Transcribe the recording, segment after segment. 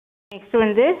Next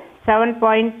வந்து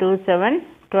 7.27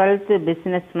 12th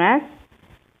business math.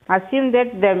 Assume that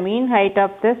the mean height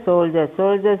of the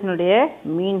soldiers உடைய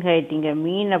mean height இங்க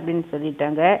mean அப்படின்னு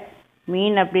சொல்லிட்டாங்க.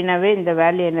 mean அப்படினாவே இந்த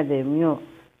வேல்யூ என்னது mu.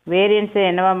 variance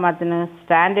என்னவா மாத்தணும்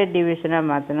standard deviation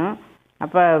மாத்தணும்.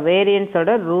 அப்ப variance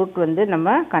ஓட root வந்து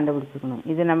நம்ம கண்டுபிடிச்சுக்கணும்.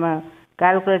 இது நம்ம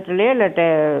கால்குலேட்டர்லயோ இல்ல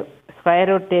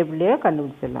ஸ்கொயர் ரூட் டேபிள்லயோ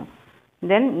கண்டுபிடிச்சிடலாம்.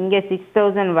 then இங்க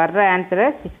 6000 வர்ற ஆன்சரை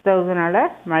 6000 ஆல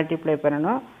மல்டிப்ளை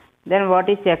பண்ணணும். then what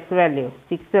is x value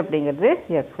 6 அப்படிங்கிறது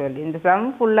x value. இந்த sum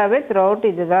ஃபுல்லாவே throughout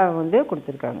இதுதான் வந்து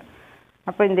கொடுத்திருக்காங்க.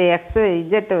 அப்ப இந்த x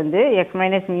z வந்து x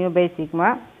minus mu by sigma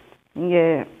இங்க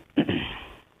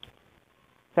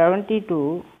 72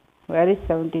 where is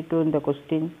 72 in the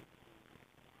question?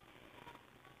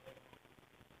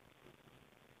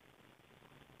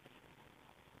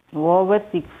 over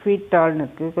 6 feet tall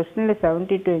இருக்கு. questionல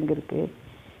 72 எங்க இருக்கு?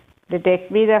 let x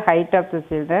be the height of the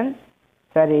children,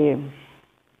 sorry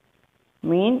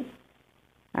mean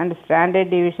and standard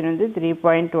deviation வந்து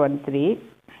 3.13.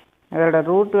 அதோட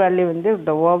root value வந்து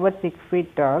over 6 feet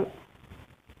tall.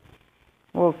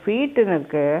 ஓ feet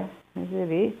இருக்கு.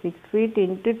 சரி 6 feet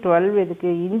into 12 எதுக்கு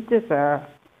inches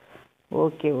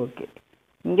ஓகே ஓகே.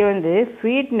 இங்க வந்து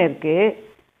feet இருக்கு.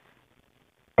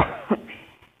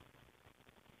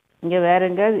 இங்க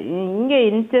வேறங்க இங்க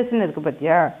inches இருக்கு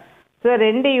பாத்தியா? சோ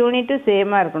ரெண்டு யூனிட்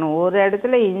சேமா இருக்கணும். ஒரு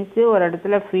இடத்துல inch ஒரு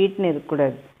இடத்துல feet இருக்க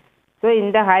கூடாது. சோ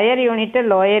இந்த ஹையர் யூனிட்ட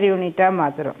லோயர் யூனிட்டா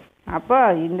மாத்துறோம். அப்ப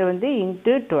இந்த வந்து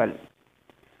into 12.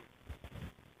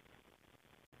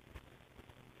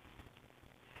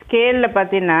 ஸ்கேல்ல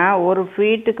பாத்தீனா ஒரு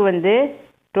ஃபீட்டுக்கு வந்து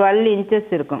 12 inches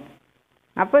இருக்கும்.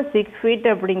 அப்ப 6 feet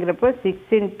அப்படிங்கறப்ப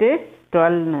 6 into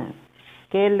 12 னு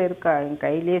ஸ்கேல் இருக்கா? என்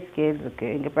கையிலே ஸ்கேல் இருக்கு.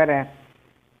 இங்க பாரு.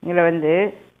 இதுல வந்து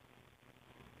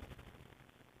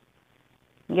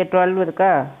இங்க 12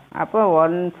 இருக்கா? அப்ப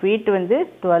 1 feet வந்து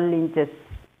 12 inches.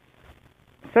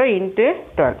 so into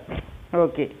 12.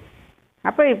 ஓகே.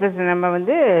 அப்ப இப்ப நம்ம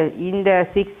வந்து இந்த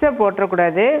 6 போட்ற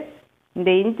கூடாது. இந்த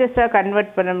inches-ஆ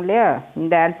கன்வர்ட் பண்ணோம் இல்லையா?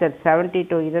 இந்த ஆன்சர்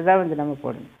 72 இத தான் வந்து நம்ம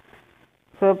போடணும்.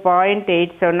 so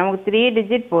 0.87 நமக்கு 3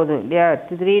 digit போதும் இல்லையா?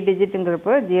 3 digitங்கறப்ப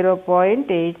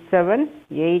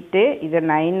 0.878 இத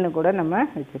 9 னு கூட நம்ம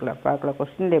வெச்சுக்கலாம். பார்க்கலாம்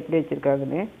क्वेश्चनல எப்படி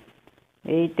வெச்சிருக்காங்கன்னு.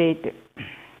 88.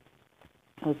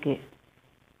 ஓகே.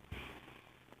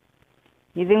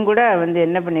 இதுங்க கூட வந்து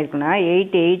என்ன பண்ணிருக்குனா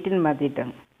 88 னு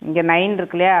மாத்திட்டாங்க. இங்க 9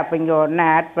 இருக்குலையா? அப்ப இங்க 1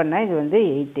 ஆட் பண்ணா இது வந்து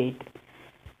 88.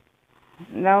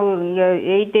 now இங்க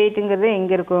 88ங்கிறது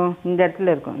எங்க இருக்கும்? இந்த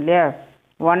இடத்துல இருக்கும் இல்லையா?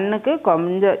 1 க்கு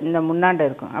கொஞ்சம் இந்த முன்னாடி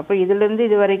இருக்கும். அப்ப இதில இருந்து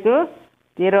இது வரைக்கும்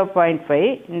 0.5.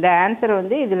 இந்த ஆன்சர்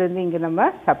வந்து இதில இருந்து இங்க நம்ம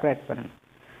செப்பரேட் பண்ணனும்.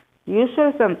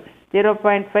 யூசுவல் சம்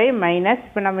 0.5 மைனஸ்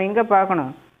இப்ப நம்ம எங்க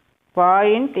பார்க்கணும்?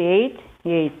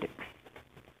 0.88.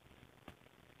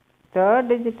 தேர்ட்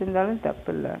டிஜிட் இருந்தாலும் தப்பு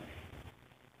இல்ல.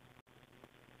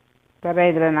 சரி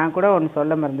இதுல நான் கூட ஒன்னு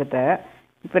சொல்ல மறந்துட்டேன்.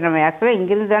 இப்போ நம்ம ஆக்சுவலா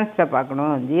இங்க இருந்து தான்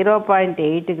பார்க்கணும்.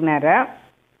 0.8க்கு நேரா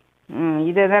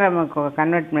இத தான் நம்ம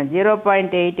கன்வர்ட் பண்ண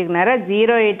 0.8க்கு நேரா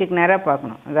 0.8க்கு நேரா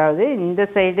பார்க்கணும். அதாவது இந்த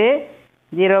சைடு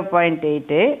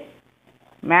 0.8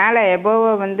 மேல above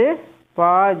வந்து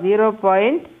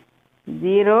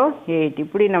 0.08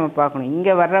 இப்படி நம்ம பார்க்கணும். இங்க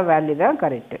வர்ற வேல்யூ தான்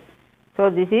கரெக்ட். so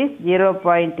this is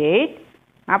 0.8.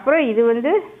 அப்புறம் இது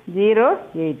வந்து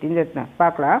 0.8 இந்த இடத்துல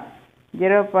பார்க்கலாம்.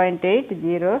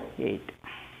 0.808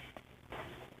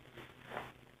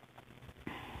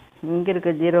 இங்க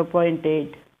இருக்கு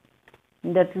 0.8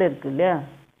 இந்த இடத்துல இருக்கு இல்லையா?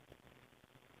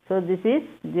 so this is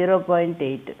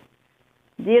 0.8.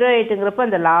 08ங்கறப்ப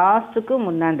அந்த லாஸ்ட்க்கு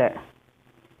முன்னாடி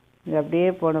இது அப்படியே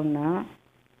போனோம்னா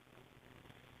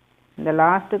இந்த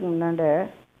லாஸ்ட்க்கு முன்னாடி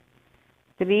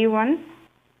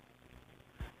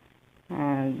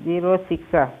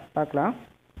 3106 பார்க்கலாம்.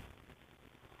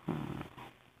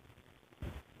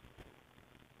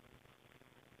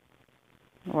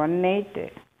 18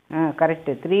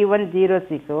 கரெக்ட்.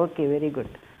 3106 okay very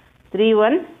good.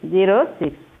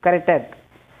 3106 கரெக்ட்டா இருக்கு.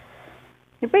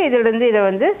 இப்போ இதில இருந்து இத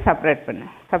வந்து செப்பரேட் பண்ணு.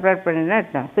 செப்பரேட் பண்ணினா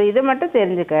அர்த்தம். சோ இத மட்டும்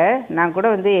தெரிஞ்சுக்க. நான் கூட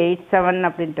வந்து 87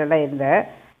 அப்படிட்டலாம் இருந்த.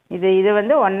 இது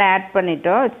வந்து 1 ஆட்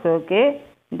பண்ணிட்டோம். It's okay.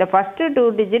 இந்த ஃபர்ஸ்ட் 2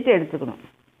 டிஜிட் எடுத்துக்கணும்.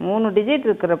 3 டிஜிட்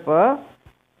இருக்குறப்போ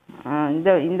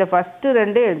இந்த ஃபர்ஸ்ட்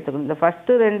 2 எடுத்துக்கணும். இந்த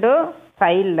ஃபர்ஸ்ட் 2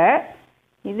 சைடுல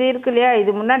இது இருக்கு இல்லையா?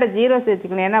 இது முன்னாடி 0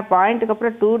 சேர்த்துக்கணும். ஏன்னா பாயிண்ட்க்கு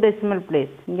அப்புறம் 2 டெசிமல்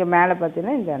பிளேஸ். இங்க மேல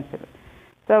பார்த்தீங்கன்னா இந்த ஆன்சர்.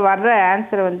 சோ வர்ற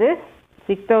ஆன்சர் வந்து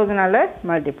 6000 ஆல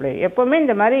மல்டிப்ளை. எப்பவுமே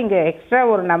இந்த மாதிரி இங்க எக்ஸ்ட்ரா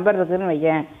ஒரு நம்பர் இருக்குன்னு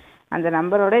வையேன். அந்த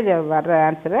நம்பரோட இத வர்ற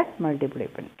ஆன்சரை மல்டிப்ளை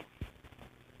பண்ணிக்க.